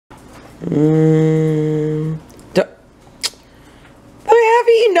I have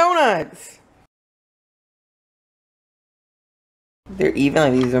eaten donuts. They're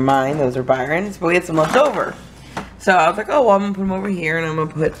even, like these are mine, those are Byron's, but we had some left over. So I was like, oh, well, I'm gonna put them over here and I'm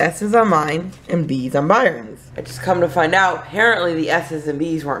gonna put S's on mine and B's on Byron's. I just come to find out, apparently the S's and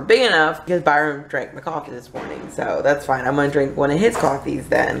B's weren't big enough because Byron drank my coffee this morning. So that's fine, I'm gonna drink one of his coffees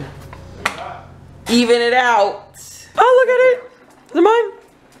then. Even it out. Oh, look at it. Is it mine?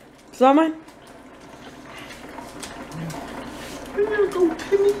 Is that mine? Go,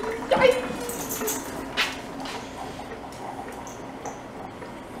 Timmy.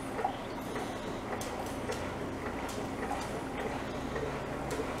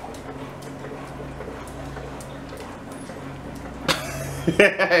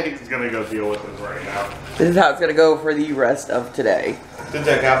 He's gonna go deal with this right now. This is how it's gonna go for the rest of today. Did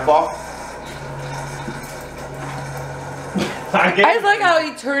that cat fall? I just like how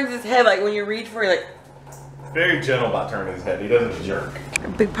he turns his head, like when you reach for it, like. Very gentle about turning his head. He doesn't jerk. A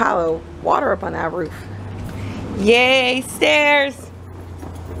big pile of water up on that roof. Yay, stairs!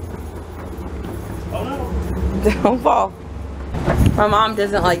 Oh no. Don't fall. My mom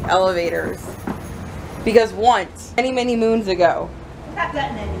doesn't like elevators. Because once, many moons ago. Not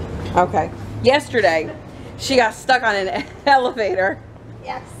that many. Okay. Yesterday, she got stuck on an elevator.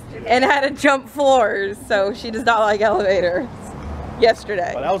 Yesterday. And had to jump floors, so she does not like elevators.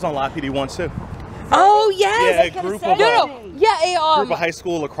 Yesterday. Well, that was on Live PD once too. Oh yes! Yeah, a group of group of high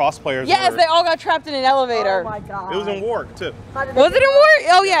school lacrosse players. Yes, they all got trapped in an elevator. Oh my god. It was in Warwick too. Was it in Warwick?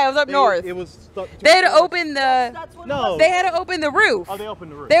 Oh yeah, it was up north. It was. They had to open the. No. They had to open the roof. Oh, they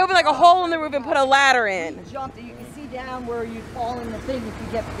opened the roof. They opened like a hole in the roof and put a ladder in. You jumped, you can see down where you fall in the thing if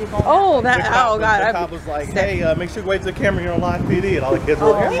you get involved. Oh, that. Oh god. The cop was like, "Hey, make sure you wait to the camera. You're on Live PD," and all the kids were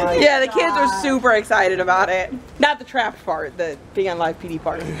like, Yeah, the kids were super excited about it. Not the trapped part, the being on Live PD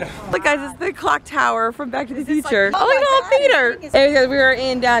part. Look guys, it's the clock tower from Back to the Future. Like, oh, look at all the theater. Because we were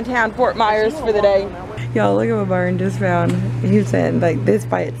in downtown Fort Myers for the day. Y'all, look at what Byron just found. He was saying like this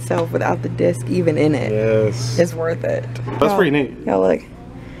by itself without the disc even in it. Yes. It's worth it. That's pretty neat. Y'all look.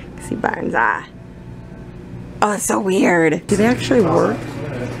 See Byron's eye. Oh, that's so weird. Do they actually work?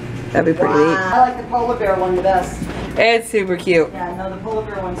 That'd be pretty neat. I like the polar bear one the best. It's super cute. Yeah, no, the polar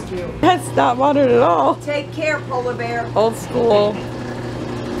bear one's cute. That's not modern at all. Take care, polar bear. Old school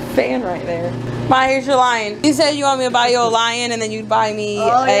fan right there. Ma, here's your lion. You said you want me to buy you a lion and then you'd buy me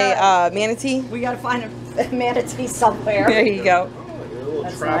a manatee? We gotta find a manatee somewhere. There you go. A little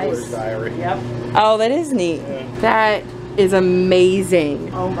That's traveler's nice. diary. Yep. Oh, that is neat. Yeah. That is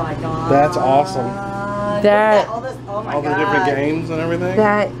amazing. Oh my god. That's awesome. That- All this, oh my All god. the different games and everything.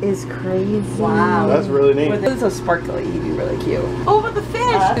 That is crazy. Wow. That's really neat. This is so sparkly, he'd be really cute. Oh, but the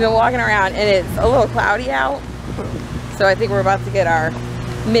fish! We've been walking around and it's a little cloudy out. So I think we're about to get our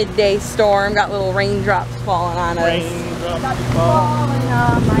midday storm. Got little raindrops falling on us. Raindrops Falling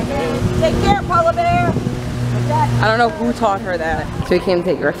on my head. Take care, polar bear. I don't know who taught her that. So we came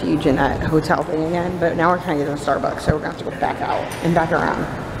to take refuge in that hotel thing again, but now we're trying to get to Starbucks, so we're gonna have to go back out and back around.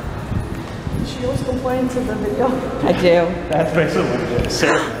 She always complains in the video. I do. That's basically what it is.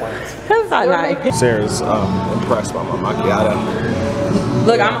 Sarah complains. That's not nice. Sarah's impressed by my macchiato.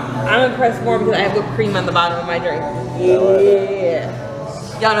 Look, I'm impressed more because I have whipped cream on the bottom of my drink. Yeah.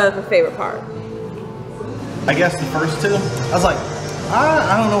 Y'all know that's my favorite part. I guess the first two, I was like,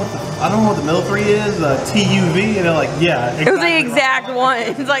 I don't know what the middle three is, TUV, and they're like, yeah. Exactly. It was the exact one.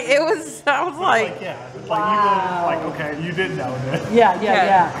 It's like, it was, I was like, yeah, like okay, you did know that.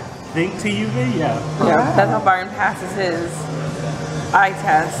 Yeah. Think TUV, yeah. yeah, that's how Byron passes his eye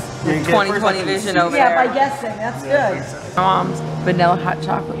test. Yeah, His you get 20/20 vision over Yeah, there. by guessing. That's good. My mom's vanilla hot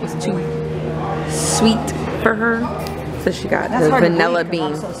chocolate was too sweet for her, so she got That's the hard to vanilla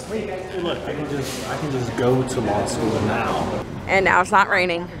believe 'cause bean. I'm so sweet. Look, I can just go to law school now. And now it's not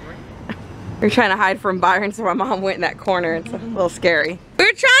raining. We're trying to hide from Byron, so my mom went in that corner. It's a little scary.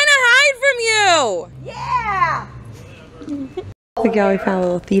 We're trying to hide from you! Yeah. Look how we found a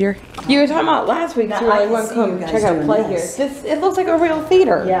little theater. You were talking about last week, so I want to come check out a play here. It looks like a real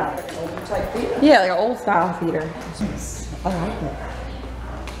theater. Yeah. Type theater. Yeah, like an old style theater. I like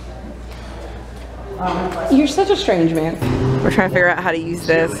it. You're such a strange man. We're trying to figure out how to use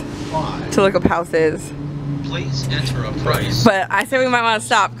this to look up houses. Please enter a price. But I said we might want to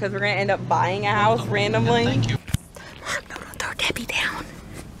stop because we're going to end up buying a house randomly. Thank you. Mom, don't throw Debbie down.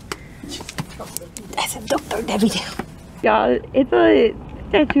 I said don't throw Debbie down. Y'all, it's a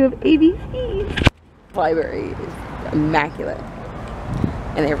statue of ABC. The library is immaculate.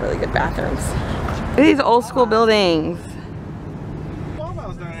 And they have really good bathrooms. Look at these old school buildings.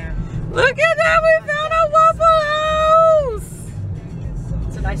 Look at that, we found a Waffle House!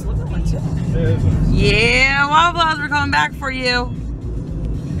 It's a nice nice looking one too. Yeah, Wildflowers, we're coming back for you.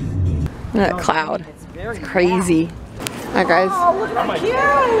 Look at that cloud. It's Crazy. Alright guys, Oh, look at that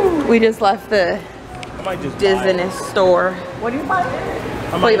cute. we just left the I might just Disney store. What are you buying?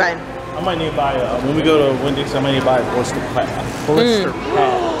 What are you buying? I might need to buy, when we go to Winn-Dixie, I might need to buy a blister pad. Blister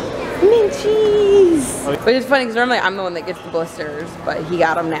pad. Minchies! Which is funny because normally I'm the one that gets the blisters, but he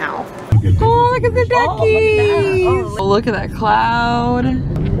got them now. Oh, look at the duckies! Oh, look at that cloud.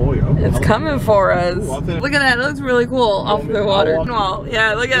 It's coming for us. Look at that, it looks really cool off the water. Well,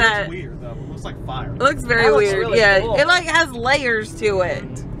 yeah, look at that. It's weird though. It looks like fire. It looks very weird. Really yeah, cool. it like has layers to it.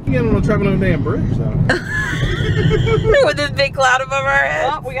 You get on traveling on a damn bridge though. With this big cloud above our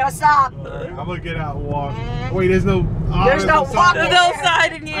heads. Oh, we gotta stop. I'm gonna get out and walk. Wait, there's no. There's no walk. There's no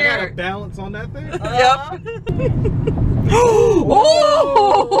side in I gotta here. balance on that thing. Yep. Oh!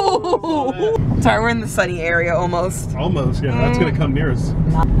 Sorry, we're in the sunny area almost. Almost, yeah. That's gonna come near us.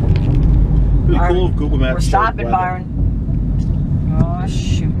 Pretty cool if Google Maps. We're showed stopping, weather. Byron. Oh,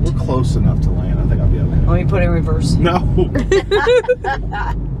 shoot. We're close enough to land. I think I'll be okay. Let me put it in reverse. No. Why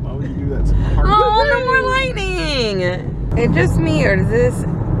would you do that? Oh, no more lightning! It just me, or does this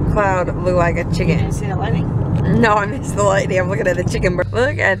cloud look like a You chicken? didn't see the lightning? No, I missed the lightning. I'm looking at the chicken.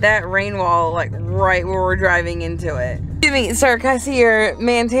 Look at that rain wall, like right where we're driving into it. Excuse me, sir, can I see your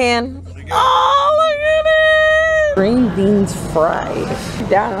mantan? Oh, look at it! Green beans fried.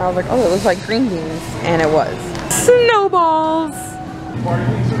 Down, and I was like, oh, it looks like green beans. And it was. Snowballs!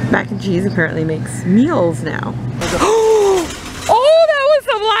 Mac and cheese apparently makes meals now. Oh, that was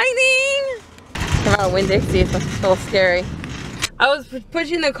some lightning! Come out, Winn-Dixie, it's a little scary. I was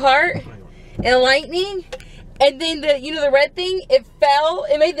pushing the cart and lightning, and then the red thing, it fell,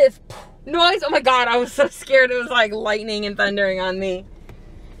 it made this noise. Oh my god, I was so scared. It was like lightning and thundering on me.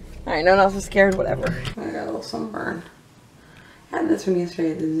 Alright, no one else was scared, whatever. I got a little sunburn. I had this from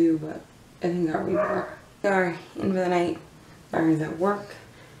yesterday at the zoo, but I think got reborn. Sorry, in for the night. Byron's at work.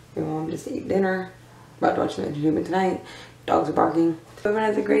 Your mom just ate dinner. About to watch some entertainment tonight. Dogs are barking. Everyone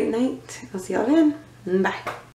has a great night. I'll see y'all then. Bye.